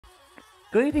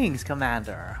Greetings,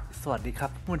 Commander สวัสดีครั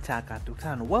บผู้บัญชาการทุก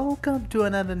ท่าน Welcome to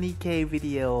another Nikke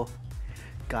video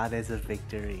Goddess of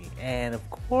Victory. And of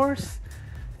course,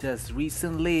 just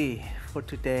recently for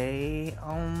today,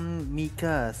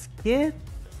 Mika's kit,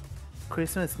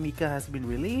 Christmas Mika has been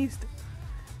released,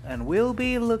 and we'll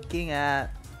be looking at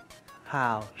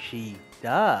how she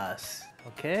does.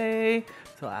 Okay,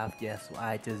 so yes,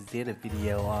 I just did a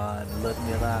video on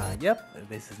Ludmilla. Yep,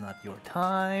 this is not your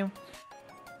time.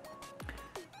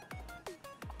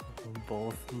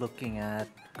 Both looking at,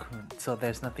 so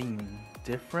there's nothing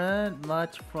different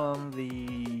much from the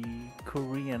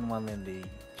Korean one and the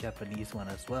Japanese one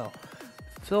as well.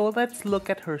 So let's look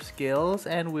at her skills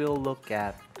and we'll look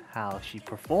at how she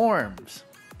performs.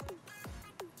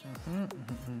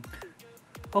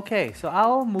 Okay, so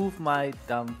I'll move my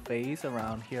dumb face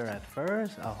around here at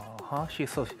first.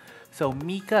 She's so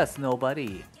Mika's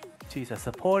nobody. She's a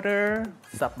supporter,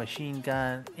 submachine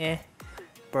gun,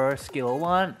 Burst skill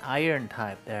 1, iron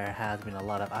type. There has been a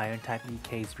lot of iron type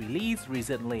Nikke's released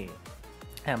recently.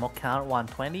 Ammo count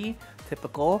 120,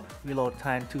 typical. Reload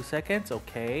time 2 seconds,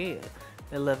 okay.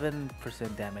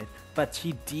 11% damage. But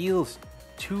she deals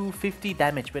 250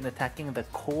 damage when attacking the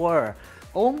core.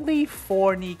 Only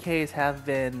 4 Nikke's have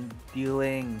been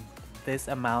dealing this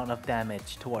amount of damage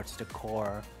towards the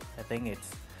core. I think it's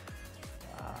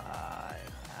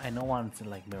I know one's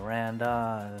like Miranda,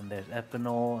 and there's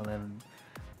Epinol, and then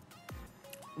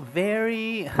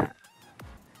very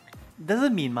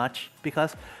doesn't mean much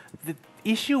because the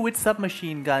issue with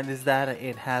submachine gun is that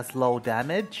it has low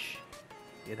damage,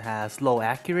 it has low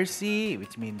accuracy,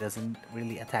 which means doesn't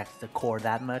really attack the core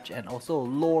that much, and also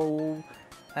low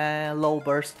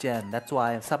burst gen. That's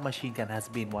why submachine gun has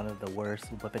been one of the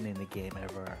worst weapon in the game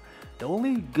ever. The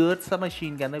only good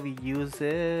submachine gun that we use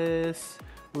is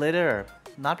Litter,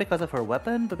 not because of her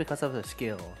weapon but because of the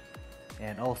skill.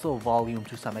 And also volume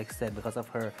to some extent because of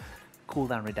her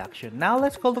cooldown reduction. Now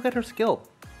let's go look at her skill.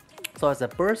 So as a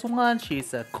burst one,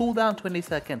 she's a cooldown 20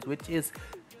 seconds, which is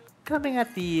coming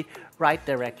at the right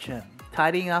direction.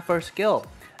 Tidying up her skill.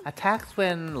 Attacks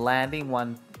when landing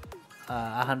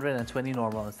 120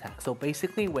 normal attack. So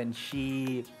basically when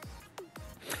she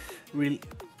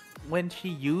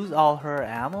uses all her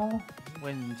ammo,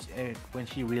 when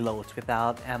she reloads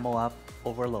without ammo up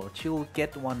overload, she'll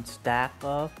get 1 stack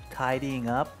of tidying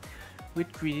up,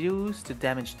 which reduces the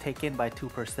damage taken by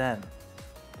 2%.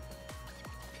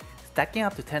 Stacking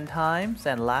up to 10 times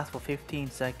and lasts for 15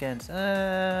 seconds.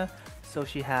 So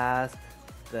she has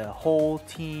the whole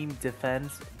team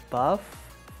defense buff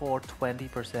for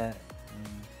 20%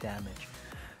 damage.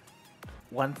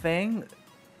 One thing,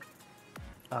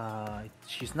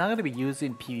 she's not going to be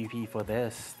using PvP for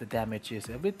this. The damage is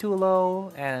a bit too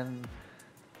low and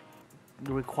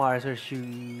requires her to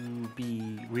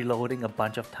be reloading a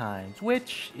bunch of times,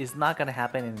 which is not going to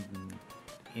happen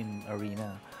in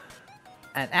arena.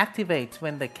 And activates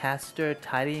when the caster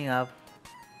tidying up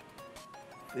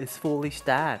is fully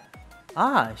stacked.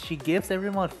 She gives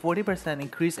everyone 40%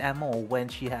 increased ammo when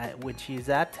she's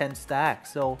at 10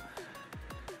 stacks. So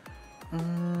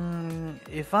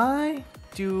if I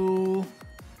do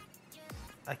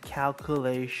a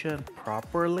calculation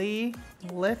properly,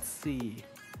 let's see.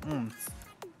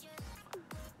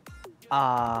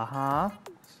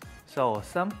 So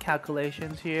some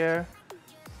calculations here.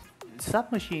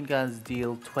 Submachine guns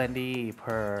deal 20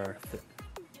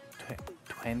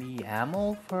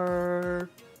 ammo per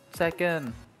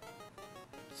second.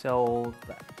 So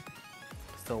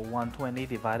 120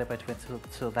 divided by 20,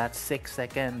 so that's 6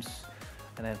 seconds,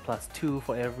 and then plus 2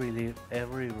 for every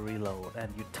reload,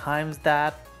 and you times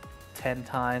that 10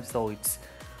 times, so it's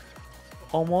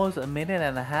almost a minute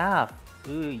and a half.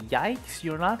 Ooh, yikes,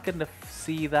 you're not gonna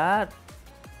see that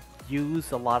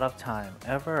use a lot of time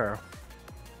ever.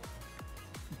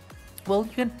 Well,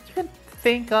 you can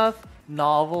think of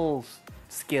Novel's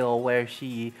skill where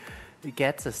she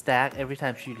gets a stack every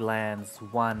time she lands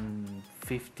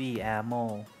 150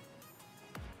 ammo.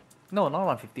 No, not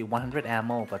 150, 100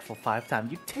 ammo, but for 5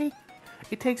 times.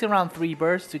 It takes around 3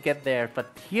 bursts to get there,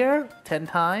 but here, 10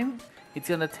 times, it's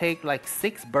gonna take like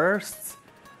 6 bursts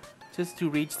just to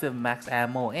reach the max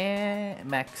ammo and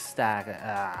max stack.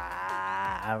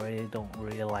 I really don't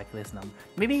like this number.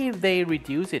 Maybe if they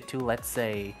reduce it to, let's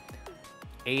say,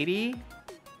 80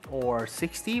 or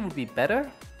 60 would be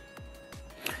better.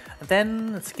 And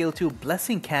then skill 2,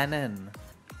 Blessing Cannon.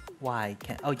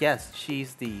 Oh yes,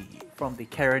 she's from the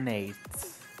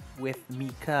Carronades with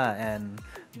Mika and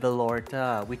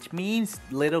Velorta, which means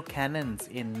little cannons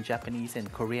in Japanese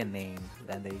and Korean names,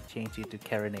 and they changed it to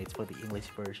Carronades for the English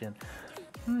version.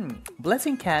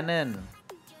 Blessing Cannon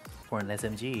for an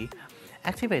SMG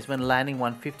Activates when landing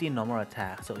 150 normal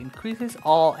attack. So increases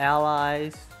all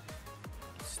allies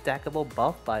stackable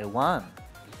buff by 1.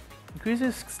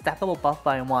 Increases stackable buff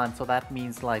by 1, so that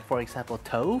means like for example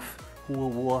Toph, who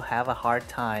will have a hard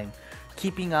time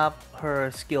keeping up her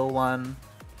skill 1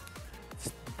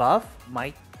 buff,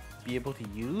 might be able to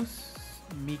use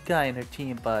Mika in her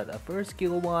team, but a burst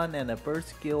skill 1 and a burst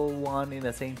skill 1 in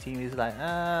the same team is like,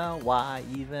 why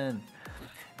even?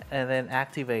 And then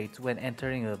activates when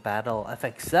entering a battle.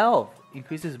 Affects self,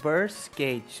 increases burst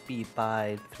gauge speed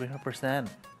by 300%.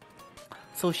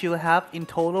 So she will have in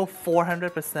total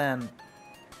 400%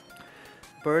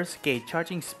 burst gauge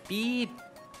charging speed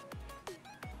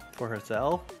for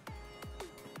herself.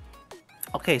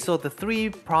 Okay, so the 3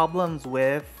 problems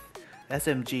with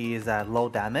SMG is that low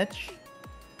damage,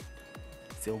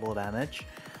 still low damage,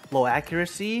 low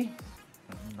accuracy,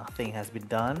 nothing has been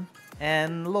done,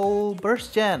 and low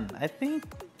burst gen. I think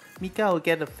Mika will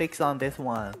get a fix on this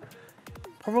one.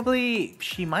 Probably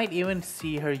she might even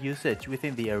see her usage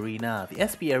within the arena, the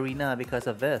SB arena, because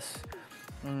of this.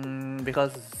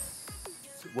 Because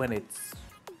when it's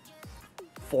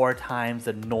 4 times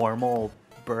the normal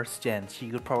burst gen, she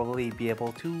could probably be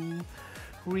able to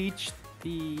reach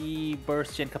the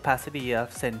burst gen capacity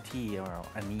of Senti or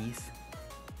Anise.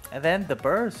 And then the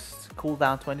burst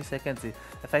cooldown 20 seconds. It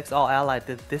affects all allies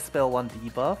that dispel 1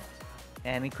 debuff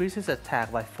and increases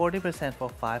attack by 40% for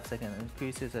 5 seconds.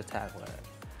 Increases attack by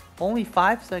only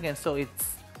 5 seconds, so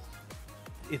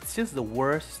it's just the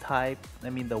worst type. I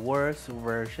mean the worst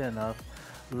version of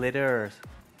Litter's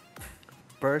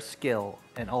burst skill,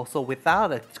 and also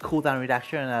without a cooldown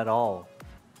reduction at all.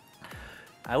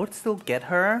 I would still get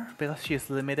her because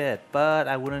she's limited, but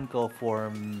I wouldn't go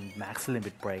for max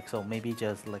limit break. So maybe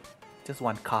just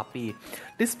 1 copy.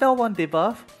 Dispel 1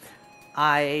 debuff.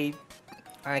 I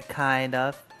kind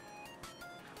of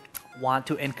want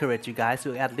to encourage you guys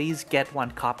to at least get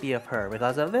 1 copy of her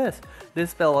because of this.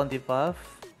 Dispel 1 debuff.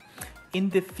 In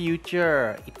the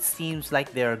future, it seems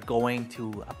like they're going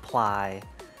to apply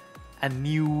a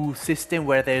new system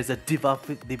where there's a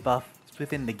debuff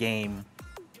within the game.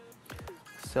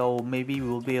 So maybe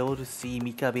we'll be able to see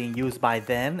Mika being used by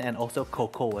then, and also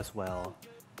Coco as well.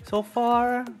 So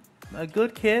far, a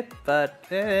good kit, but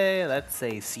let's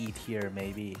say C tier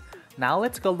maybe. Now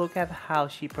let's go look at how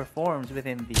she performs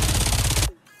within the...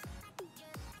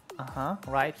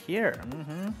 right here.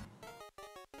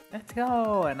 Let's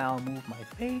go, and I'll move my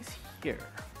face here.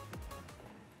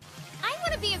 I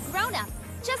want to be a grown-up,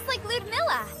 just like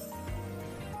Ludmilla.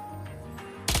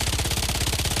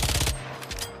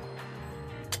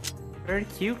 Very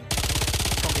cute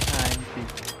from behind the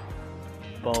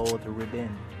bow, the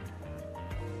ribbon.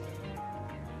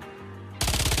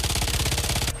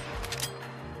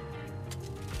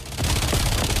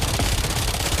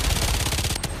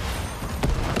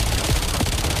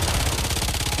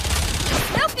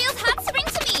 Snowfield hot spring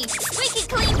to me! Squeaky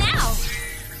clean now!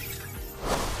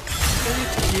 Very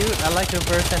cute. I like her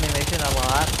burst animation a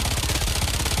lot.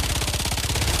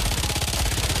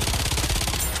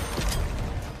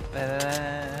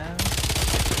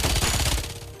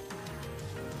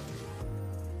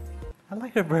 I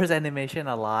like her burst animation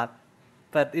a lot,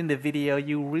 but in the video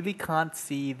you really can't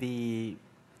see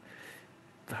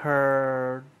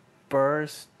her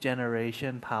burst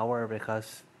generation power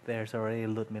because there's already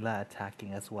Ludmilla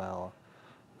attacking as well.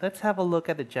 Let's have a look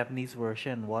at the Japanese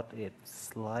version, what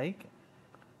it's like.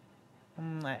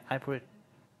 I put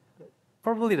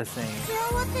probably the same.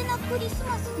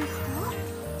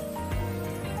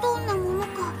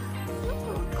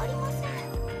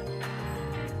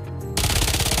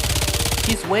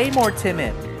 He's way more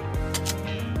timid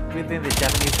within the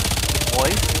Japanese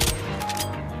voice.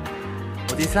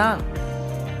 Oji-san.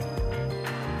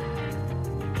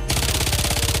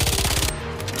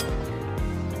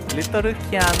 Little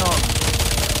Cannon.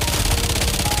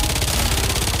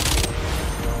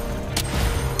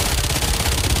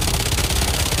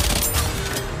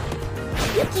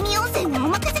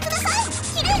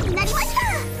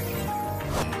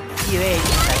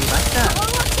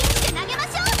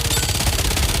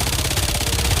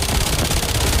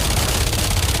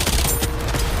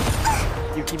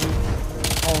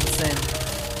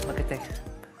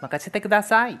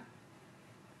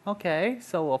 Okay,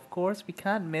 so of course we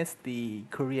can't miss the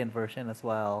Korean version as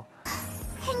well.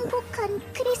 행복한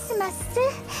크리스마스?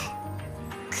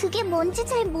 그게 뭔지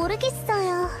잘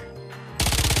모르겠어요.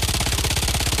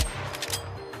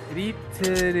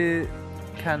 리틀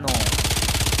카논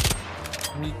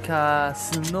미카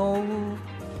스노우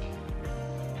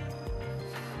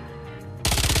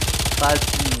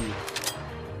바지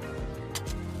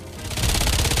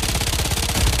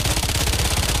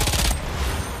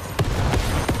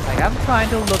I'm trying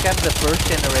to look at the first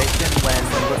generation when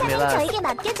Ludmilla. 저에게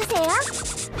맡겨주세요.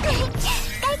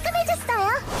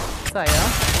 깔끔해졌어요.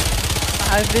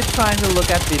 I've been trying to look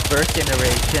at the first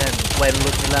generation when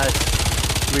Ludmilla's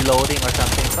reloading or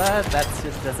something, but that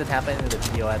just doesn't happen in the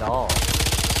video at all.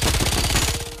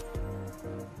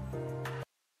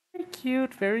 Very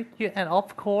cute, very cute, and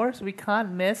of course we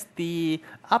can't miss the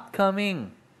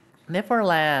upcoming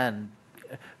Neverland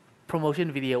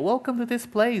promotion video. Welcome to this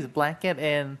place, blanket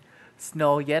and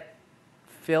snow yet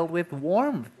filled with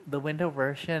warmth. The winter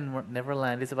version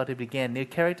Neverland is about to begin. New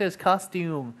characters,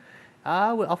 costume.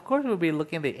 Of course we'll be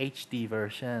looking at the HD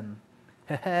version.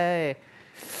 Hey.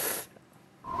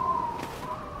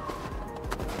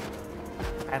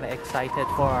 Kinda excited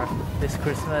for this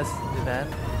Christmas event.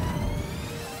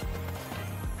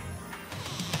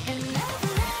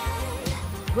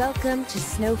 Welcome to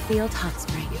Snowfield Hot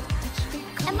Spring.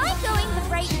 Am I going the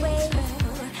right way?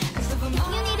 If you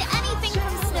need anything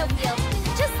from Snowfield,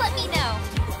 just let me know.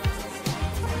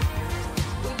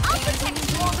 I'll protect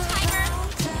you, old-timer.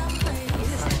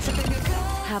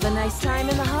 Have a nice time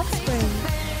in the hot spring.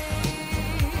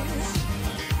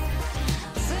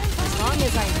 As long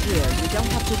as I'm here, you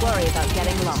don't have to worry about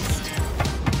getting lost.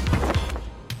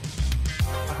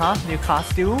 New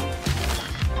costume?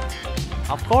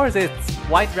 Of course it's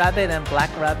White Rabbit and Black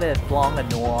Rabbit, Blanc and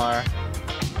Noir.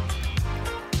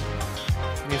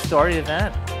 New story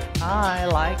event. I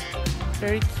like.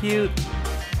 Very cute.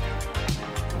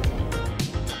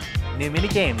 New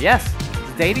minigame. Yes!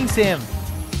 It's a dating sim.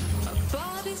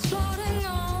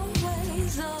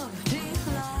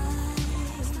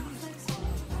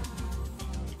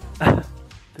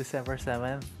 December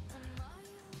 7th.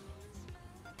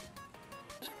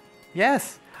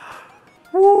 Yes!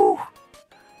 Woo!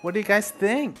 What do you guys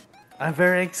think? I'm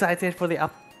very excited for the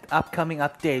upcoming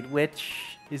update,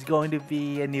 which is going to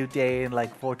be a new day in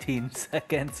like 14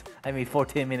 seconds. I mean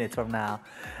 14 minutes from now.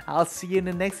 I'll see you in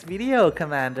the next video,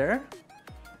 Commander.